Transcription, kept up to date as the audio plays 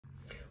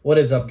What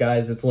is up,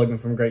 guys? It's Logan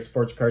from Great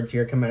Sports Cards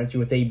here, coming at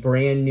you with a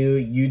brand new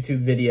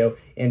YouTube video.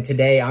 And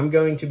today I'm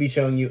going to be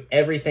showing you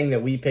everything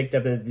that we picked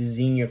up at the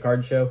Xenia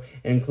Card Show,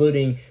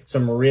 including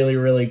some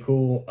really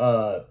cool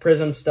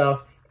Prism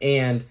stuff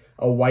and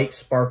a white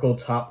sparkle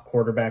top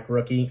quarterback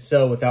rookie.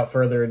 So without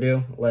further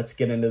ado, let's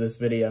get into this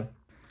video.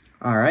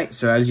 All right,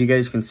 so as you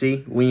guys can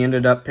see, we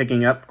ended up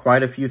picking up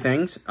quite a few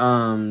things.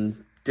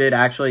 Did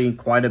actually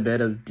quite a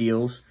bit of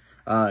deals,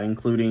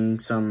 including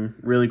some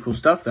really cool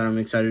stuff that I'm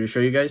excited to show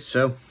you guys.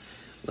 So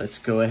let's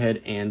go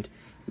ahead and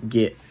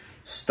get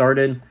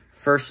started.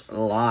 First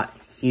lot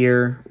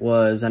here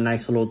was a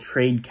nice little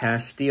trade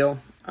cash deal.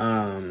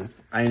 I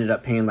ended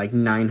up paying like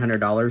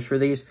 $900 for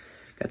these.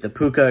 Got the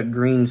Puka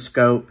Green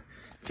Scope,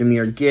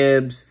 Jahmyr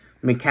Gibbs,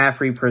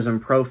 McCaffrey Prism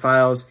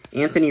Profiles,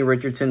 Anthony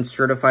Richardson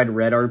Certified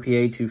Red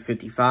RPA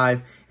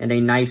 255, and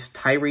a nice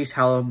Tyrese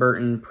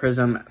Halliburton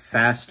Prism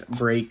Fast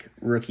Break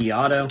Rookie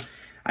Auto.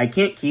 I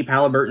can't keep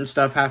Halliburton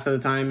stuff half of the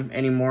time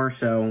anymore,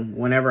 so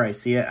whenever I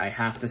see it, I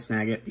have to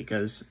snag it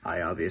because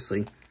I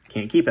obviously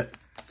can't keep it.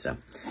 So,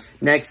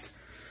 next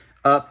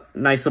up,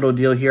 nice little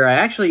deal here. I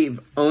actually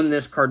owned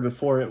this card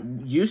before. It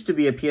used to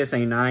be a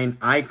PSA 9.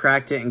 I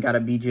cracked it and got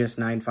a BGS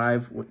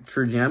 9.5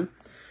 True Gem.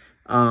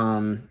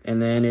 And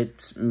then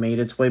it's made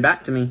its way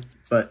back to me.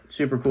 But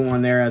super cool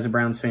one there as a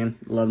Browns fan.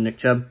 Love Nick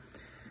Chubb.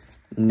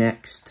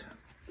 Next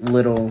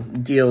little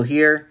deal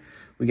here.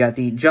 We got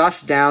the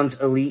Josh Downs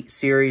Elite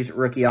Series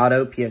Rookie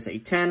Auto, PSA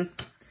 10.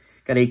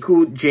 Got a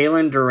cool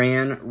Jalen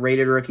Duran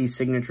Rated Rookie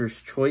Signatures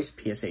Choice,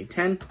 PSA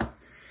 10.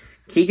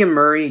 Keegan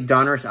Murray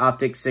Donruss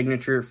Optic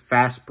Signature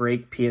Fast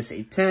Break,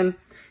 PSA 10.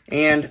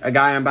 And a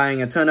guy I'm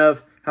buying a ton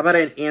of. How about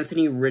an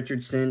Anthony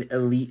Richardson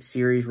Elite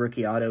Series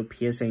Rookie Auto,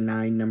 PSA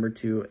 9, number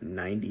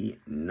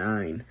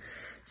 299.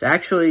 This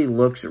actually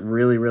looks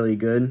really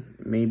good.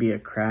 Maybe a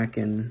crack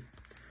and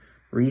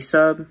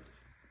resub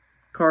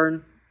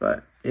card,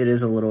 but it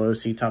is a little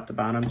OC top to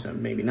bottom, so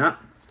maybe not.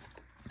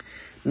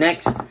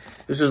 Next,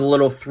 this is a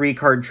little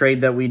 3-card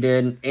trade that we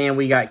did, and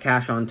we got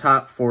cash on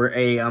top for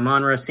a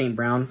Amon-Ra St.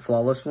 Brown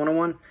Flawless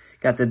 101.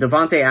 Got the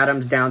Devontae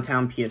Adams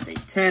Downtown PSA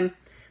 10,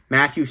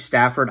 Matthew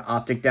Stafford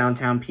Optic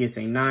Downtown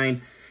PSA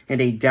 9,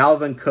 and a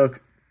Dalvin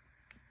Cook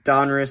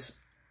Donruss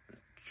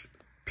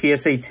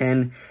PSA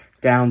 10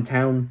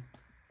 Downtown.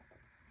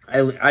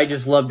 I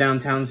just love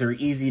downtowns. They're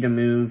easy to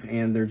move,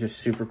 and they're just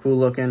super cool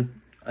looking.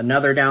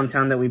 Another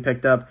downtown that we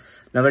picked up.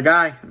 Another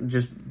guy I'm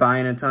just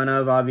buying a ton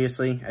of,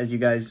 obviously, as you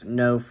guys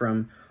know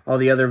from all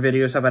the other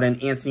videos. How about an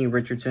Anthony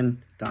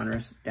Richardson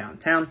Donruss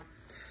Downtown?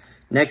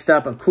 Next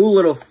up, a cool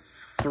little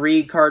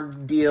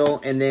 3-card deal,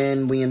 and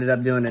then we ended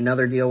up doing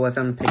another deal with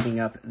them,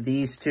 picking up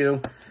these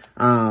two.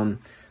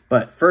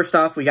 But first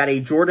off, we got a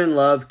Jordan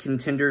Love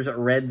Contenders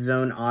Red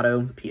Zone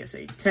Auto,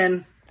 PSA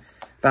 10.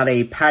 About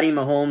a Patty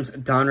Mahomes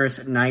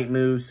Donruss Night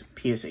Moves,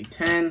 PSA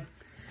 10.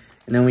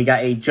 And then we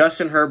got a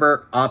Justin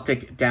Herbert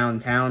Optic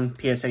Downtown,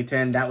 PSA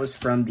 10. That was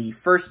from the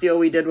first deal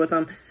we did with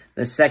them.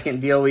 The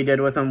second deal we did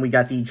with them, we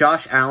got the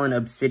Josh Allen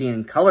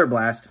Obsidian Color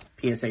Blast,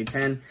 PSA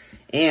 10.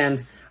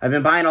 And I've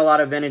been buying a lot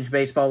of vintage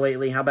baseball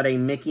lately. How about a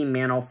Mickey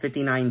Mantle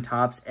 59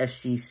 Topps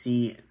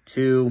SGC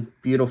 2?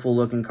 Beautiful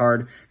looking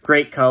card.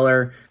 Great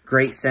color,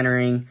 great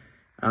centering.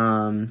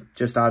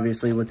 Just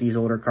obviously with these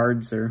older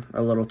cards, they're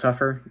a little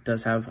tougher. It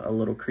does have a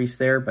little crease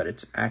there, but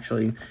it's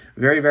actually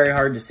very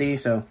hard to see.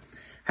 So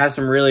has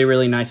some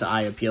really nice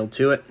eye appeal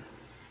to it.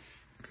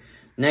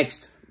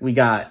 Next, we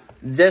got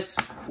this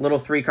little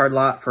 3-card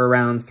lot for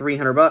around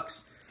 300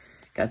 bucks.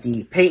 Got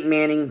the Peyton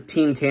Manning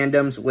Team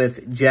Tandems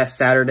with Jeff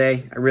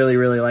Saturday. I really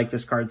like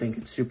this card. I think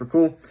it's super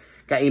cool.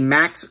 Got a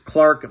Max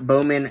Clark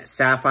Bowman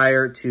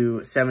Sapphire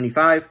to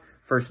 75,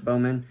 first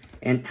Bowman.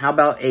 And how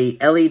about a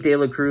Ellie De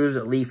La Cruz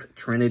Leaf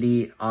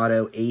Trinity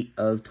Auto 8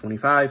 of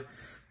 25.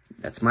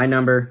 That's my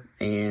number,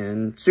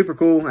 and super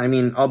cool. I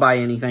mean, I'll buy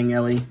anything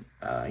Ellie.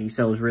 He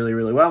sells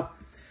really well.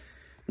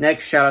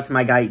 Next, shout out to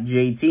my guy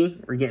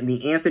JT. We're getting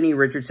the Anthony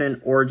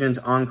Richardson Origins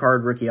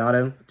On-Card Rookie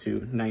Auto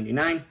to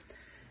 99.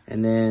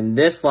 And then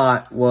this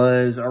lot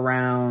was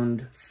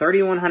around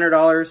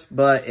 $3,100,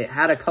 but it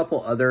had a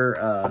couple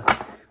other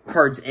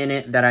cards in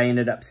it that I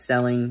ended up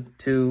selling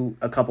to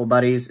a couple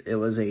buddies. It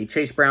was a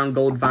Chase Brown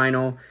Gold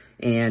Vinyl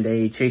and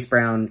a Chase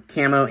Brown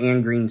Camo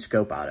and Green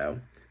Scope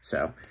Auto.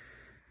 So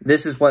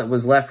this is what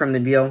was left from the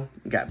deal.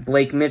 We got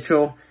Blake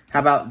Mitchell. How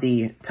about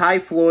the Ty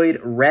Floyd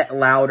Rhett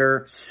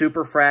Lauder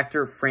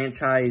Superfractor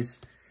Franchise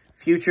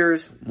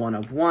Futures 1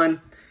 of 1.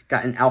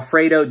 Got an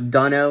Alfredo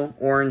Dunno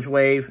Orange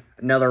Wave,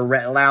 another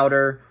Rhett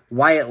Lauder,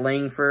 Wyatt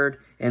Langford,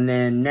 and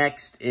then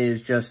next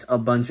is just a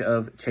bunch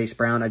of Chase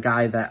Brown, a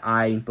guy that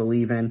I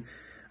believe in.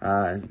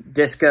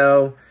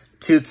 Disco,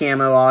 2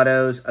 Camo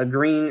Autos, a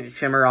Green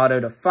Shimmer Auto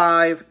to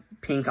 5,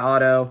 Pink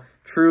Auto,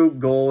 True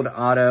Gold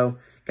Auto.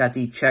 Got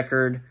the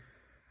Checkered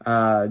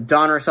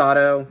Donruss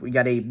Auto. We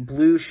got a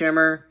Blue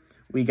Shimmer.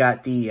 We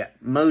got the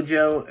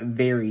Mojo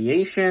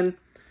Variation,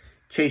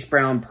 Chase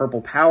Brown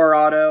Purple Power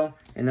Auto,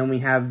 and then we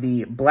have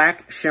the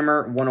Black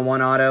Shimmer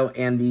 101 Auto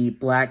and the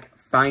Black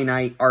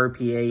Finite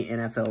RPA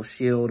NFL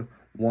Shield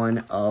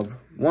 1 of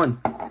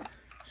 1.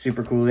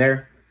 Super cool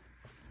there.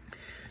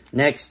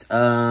 Next,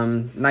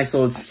 nice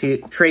little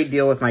trade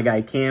deal with my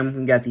guy Cam.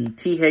 We got the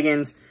T.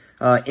 Higgins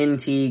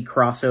NT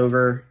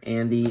crossover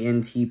and the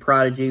NT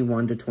Prodigy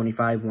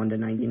 1/25,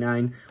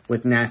 1/99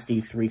 with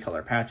nasty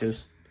 3-color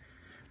patches.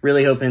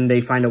 Really hoping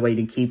they find a way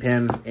to keep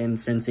him in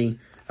Cincy.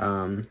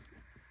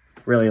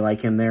 Really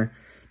like him there.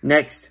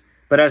 Next,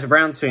 but as a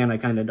Browns fan, I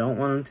kind of don't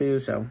want him to,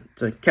 so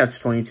it's a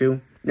catch-22.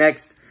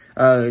 Next,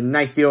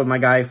 nice deal with my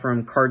guy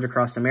from Cards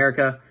Across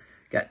America.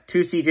 Got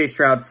 2 CJ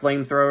Stroud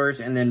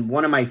flamethrowers, and then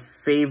one of my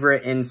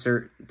favorite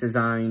insert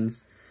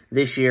designs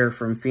this year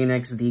from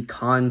Phoenix, the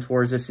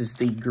Contours. This is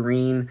the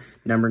green,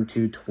 number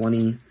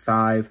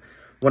 225.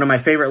 One of my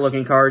favorite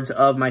looking cards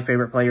of my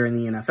favorite player in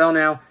the NFL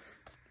now.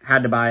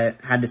 Had to buy it,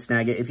 had to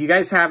snag it. If you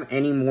guys have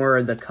any more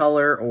of the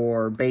color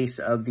or base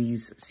of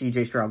these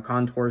CJ Stroud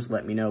Contours,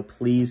 let me know,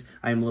 please.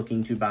 I am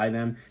looking to buy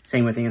them.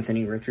 Same with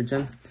Anthony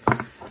Richardson.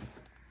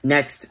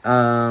 Next,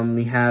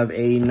 we have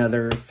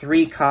another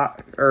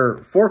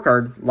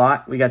 4-card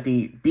lot. We got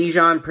the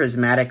Bijan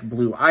Prismatic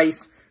Blue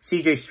Ice,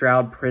 CJ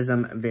Stroud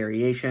Prism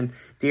Variation,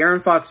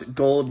 De'Aaron Fox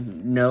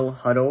Gold No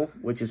Huddle,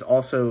 which is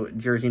also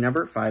jersey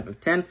number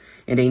 5/10,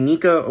 and a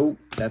Nico. Oh,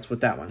 that's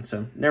with that one.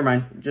 So never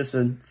mind. Just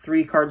a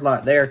 3-card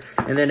lot there,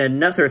 and then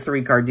another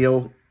 3-card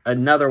deal.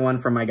 Another one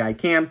from my guy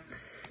Cam,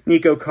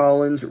 Nico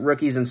Collins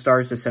Rookies and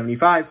Stars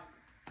 /75,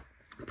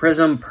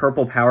 Prism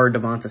Purple Power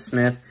Devonta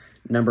Smith,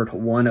 numbered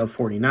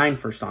 1/49,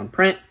 first on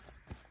print,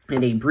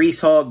 and a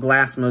Breece Hall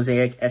Glass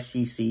Mosaic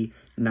SGC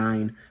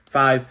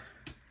 9/5.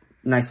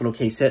 Nice little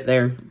case hit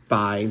there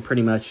by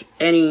pretty much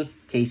any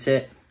case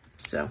hit.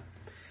 So,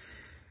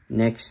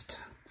 next,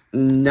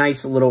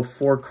 nice little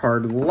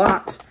 4-card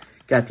lot.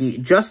 Got the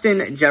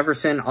Justin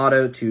Jefferson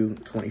Auto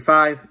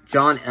 /25,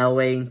 John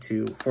Elway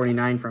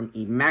 /49 from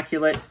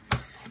Immaculate.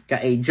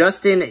 Got a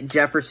Justin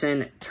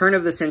Jefferson Turn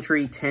of the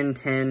Century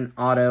 10/10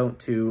 Auto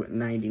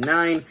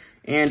 /99.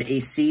 And a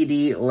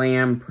CD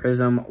Lamb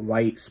Prism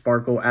White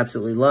Sparkle.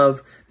 Absolutely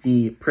love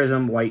the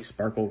Prism White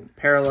Sparkle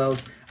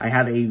parallels. I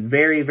have a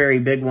very, very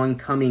big one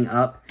coming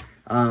up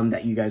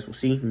that you guys will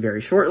see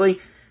very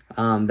shortly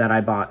that I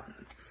bought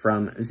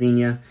from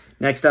Xenia.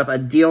 Next up, a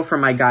deal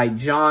from my guy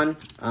John.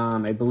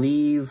 I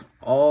believe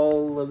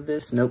all of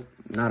this, nope,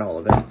 not all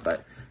of it,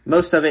 but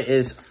most of it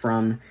is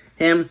from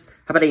him.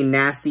 How about a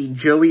nasty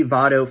Joey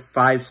Votto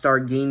 5-star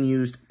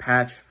game-used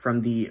patch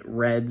from the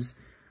Reds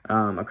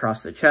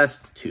across the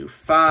chest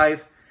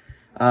 /5.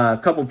 A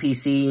couple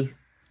PC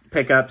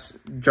pickups,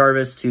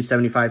 Jarvis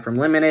 /275 from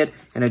Limited,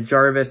 and a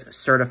Jarvis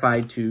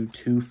certified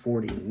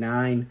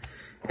 /249.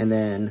 And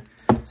then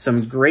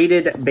some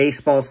graded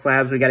baseball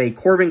slabs. We got a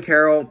Corbin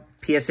Carroll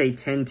PSA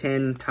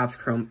 10/10 Topps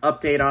Chrome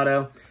Update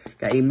Auto.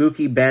 Got a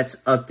Mookie Betts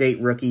Update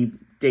Rookie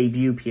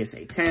Debut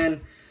PSA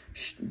 10.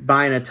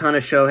 Buying a ton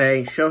of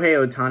Shohei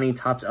Ohtani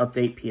Topps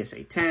Update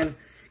PSA 10.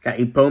 Got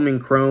a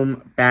Bowman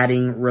Chrome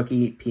Batting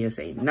Rookie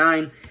PSA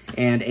 9.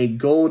 And a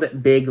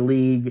Gold Big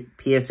League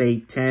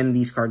PSA 10.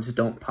 These cards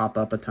don't pop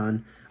up a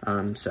ton.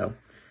 So,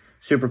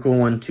 super cool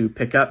one to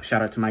pick up.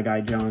 Shout out to my guy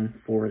John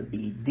for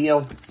the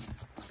deal.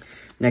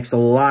 Next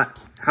lot.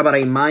 How about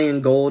a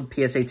Mayan Gold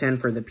PSA 10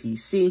 for the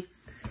PC?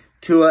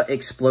 Tua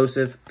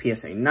Explosive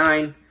PSA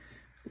 9.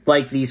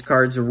 Like these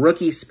cards,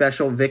 Rookie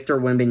Special Victor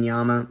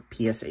Wembanyama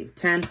PSA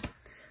 10. How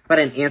about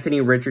an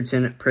Anthony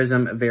Richardson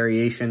Prism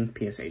Variation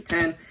PSA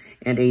 10.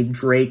 And a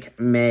Drake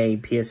May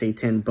PSA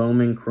 10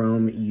 Bowman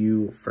Chrome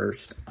U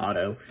First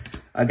Auto.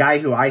 A guy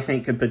who I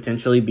think could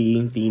potentially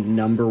be the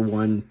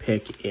 #1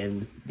 pick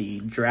in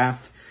the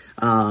draft.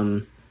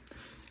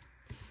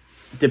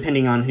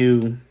 Depending on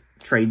who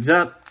trades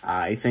up,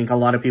 I think a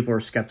lot of people are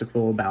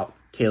skeptical about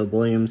Caleb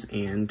Williams.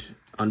 And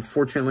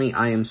unfortunately,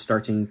 I am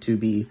starting to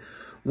be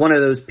one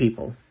of those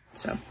people.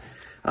 So,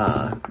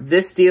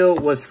 this deal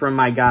was from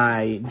my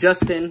guy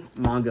Justin,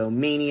 Mongo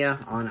Mania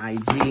on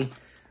IG.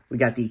 We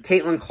got the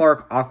Caitlin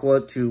Clark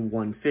Aqua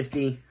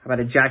 /150. How about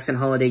a Jackson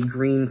Holiday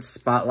Green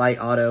Spotlight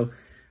Auto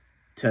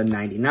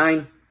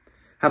 /99?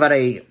 How about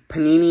a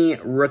Panini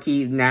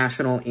Rookie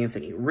National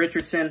Anthony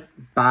Richardson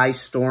by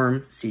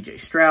Storm CJ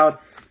Stroud?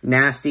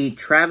 Nasty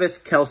Travis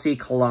Kelce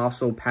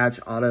Colossal Patch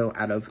Auto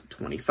out of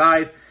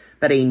 25. How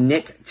about a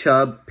Nick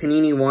Chubb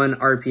Panini 1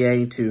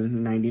 RPA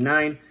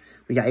 /99?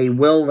 We got a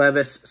Will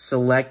Levis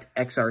Select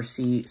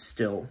XRC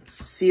still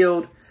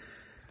sealed.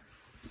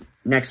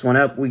 Next one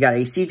up, we got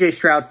a CJ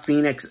Stroud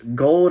Phoenix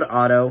Gold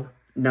Auto,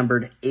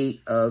 numbered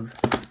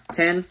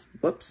 8/10.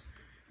 Whoops.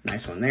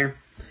 Nice one there.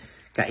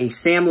 Got a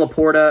Sam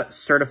Laporta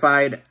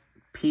Certified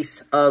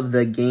Piece of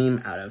the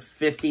Game out of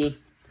 50.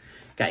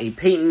 Got a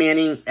Peyton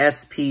Manning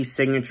SP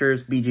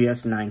Signatures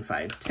BGS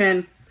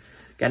 9/5/10.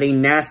 Got a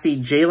nasty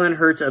Jalen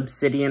Hurts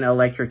Obsidian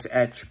Electric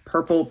Etch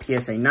Purple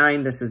PSA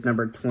 9. This is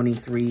number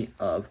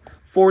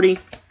 23/40.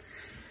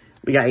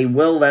 We got a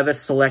Will Levis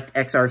Select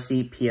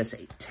XRC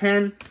PSA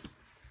 10.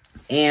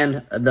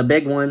 And the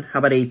big one, how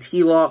about a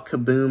T-Law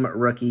Kaboom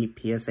Rookie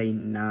PSA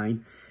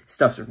 9?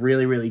 Stuff's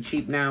really, really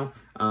cheap now.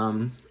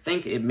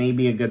 Think it may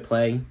be a good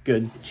play,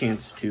 good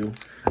chance to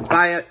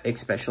buy it,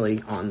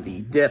 especially on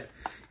the dip.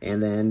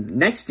 And then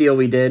next deal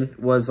we did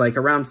was like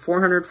around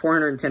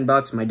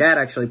 $410. My dad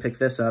actually picked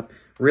this up.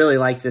 Really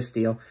like this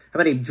deal. How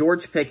about a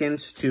George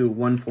Pickens to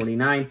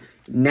 149?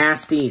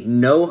 Nasty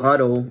no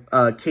huddle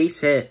case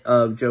hit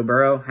of Joe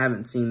Burrow.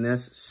 Haven't seen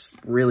this. It's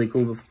really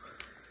cool.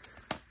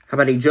 How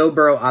about a Joe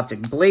Burrow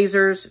Optic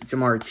Blazers,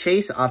 Jamar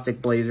Chase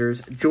Optic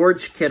Blazers,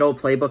 George Kittle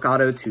Playbook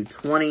Auto to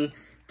 20,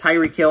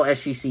 Tyreek Hill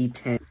SGC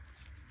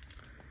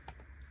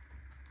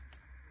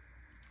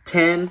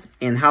 10,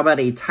 and how about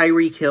a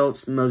Tyreek Hill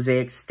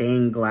Mosaic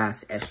Stained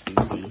Glass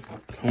SGC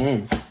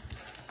 10.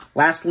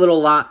 Last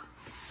little lot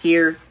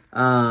here.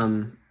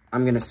 I'm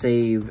going to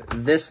save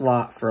this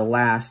lot for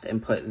last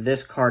and put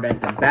this card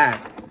at the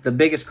back. The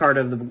biggest card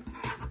of the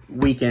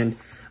weekend.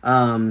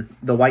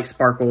 The white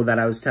sparkle that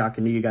I was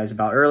talking to you guys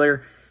about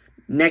earlier.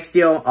 Next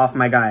deal off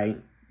my guy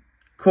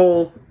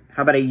Cole.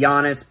 How about a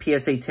Giannis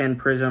PSA 10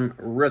 Prism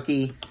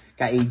rookie?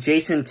 Got a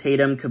Jason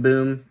Tatum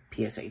Kaboom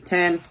PSA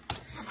 10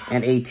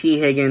 and a T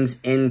Higgins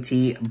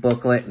NT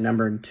booklet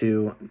number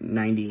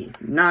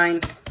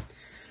 299.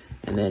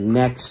 And then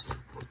next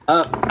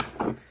up,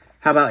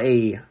 how about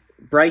a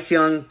Bryce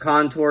Young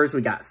Contours?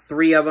 We got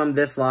 3 of them.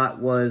 This lot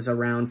was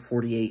around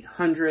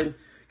 $4,800.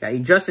 Got a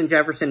Justin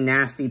Jefferson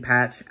Nasty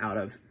Patch out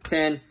of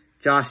 10.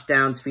 Josh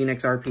Downs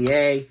Phoenix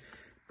RPA.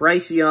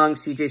 Bryce Young,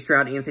 CJ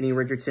Stroud, Anthony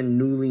Richardson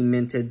newly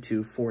minted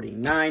to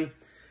 49.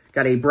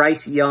 Got a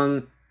Bryce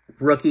Young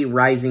Rookie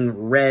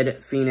Rising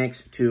Red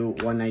Phoenix to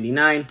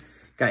 199.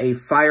 Got a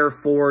Fire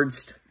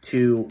Forged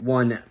to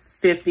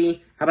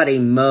 150. How about a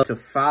Mo to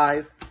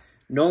 5?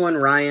 Nolan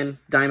Ryan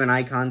Diamond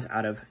Icons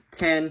out of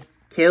 10.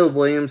 Caleb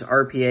Williams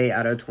RPA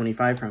out of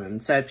 25 from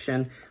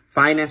Inception.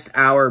 Finest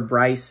Hour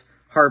Bryce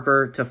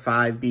Harper to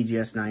 5,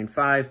 BGS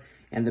 95.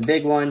 And the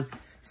big one,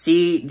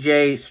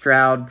 CJ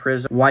Stroud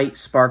Prism White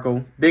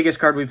Sparkle. Biggest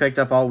card we picked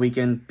up all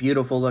weekend.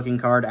 Beautiful looking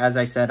card. As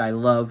I said, I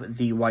love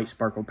the White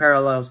Sparkle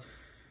parallels.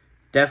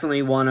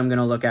 Definitely one I'm going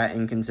to look at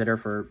and consider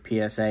for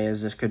PSA,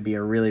 as this could be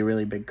a really,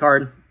 really big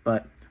card.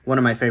 But one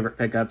of my favorite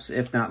pickups,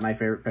 if not my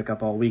favorite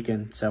pickup all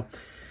weekend. So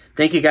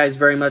thank you guys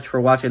very much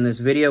for watching this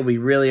video. We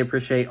really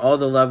appreciate all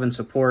the love and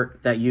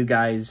support that you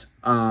guys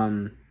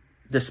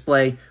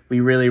display.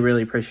 We really,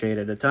 really appreciate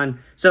it a ton.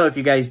 So if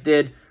you guys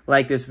did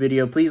like this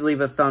video, please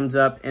leave a thumbs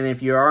up. And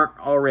if you aren't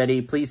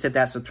already, please hit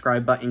that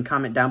subscribe button.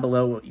 Comment down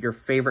below what your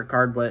favorite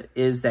card what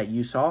is that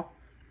you saw.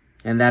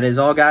 And that is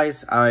all,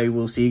 guys. I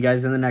will see you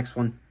guys in the next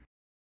one.